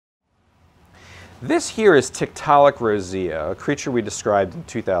This here is Tiktaalik roseae, a creature we described in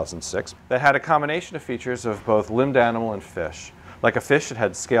 2006 that had a combination of features of both limbed animal and fish. Like a fish, it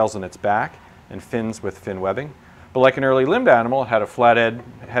had scales on its back and fins with fin webbing. But like an early limbed animal, it had a flat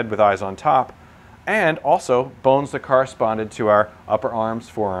head with eyes on top, and also bones that corresponded to our upper arms,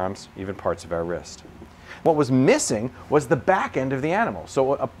 forearms, even parts of our wrist. What was missing was the back end of the animal.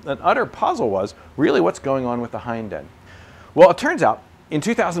 So an utter puzzle was really what's going on with the hind end. Well, it turns out in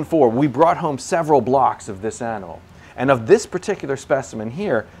 2004, we brought home several blocks of this animal. And of this particular specimen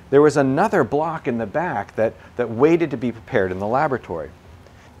here, there was another block in the back that waited to be prepared in the laboratory.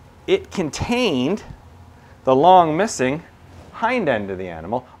 It contained the long missing hind end of the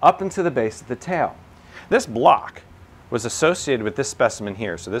animal up into the base of the tail. This block was associated with this specimen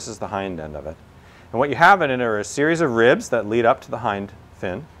here, so this is the hind end of it. And what you have in it are a series of ribs that lead up to the hind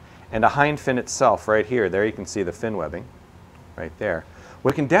fin, and a hind fin itself right here. There you can see the fin webbing right there.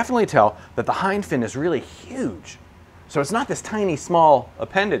 We can definitely tell that the hind fin is really huge. So it's not this tiny, small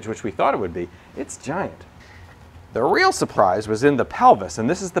appendage which we thought it would be. It's giant. The real surprise was in the pelvis, and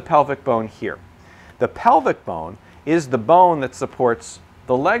this is the pelvic bone here. The pelvic bone is the bone that supports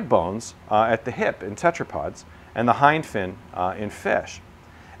the leg bones at the hip in tetrapods and the hind fin in fish.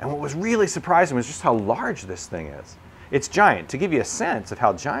 And what was really surprising was just how large this thing is. It's giant. To give you a sense of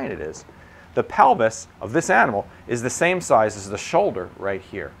how giant it is, the pelvis of this animal is the same size as the shoulder right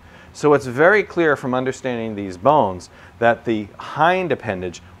here. So it's very clear from understanding these bones that the hind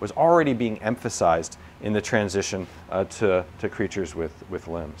appendage was already being emphasized in the transition to creatures with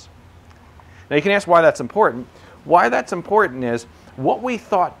limbs. Now you can ask why that's important. Why that's important is what we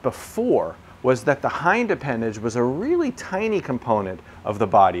thought before was that the hind appendage was a really tiny component of the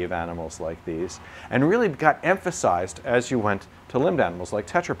body of animals like these and really got emphasized as you went to limbed animals like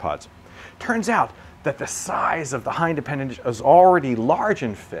tetrapods. Turns out that the size of the hind appendage is already large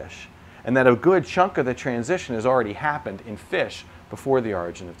in fish, and that a good chunk of the transition has already happened in fish before the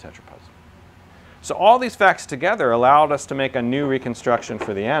origin of tetrapods. So all these facts together allowed us to make a new reconstruction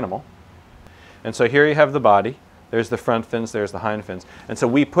for the animal. And so here you have the body. There's the front fins, there's the hind fins. And so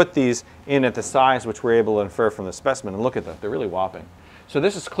we put these in at the size which we're able to infer from the specimen, and look at them, they're really whopping. So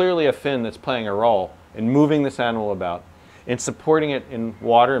this is clearly a fin that's playing a role in moving this animal about, in supporting it in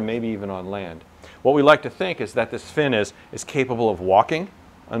water and maybe even on land. What we like to think is that this fin is capable of walking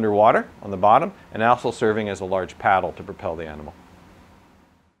underwater on the bottom and also serving as a large paddle to propel the animal.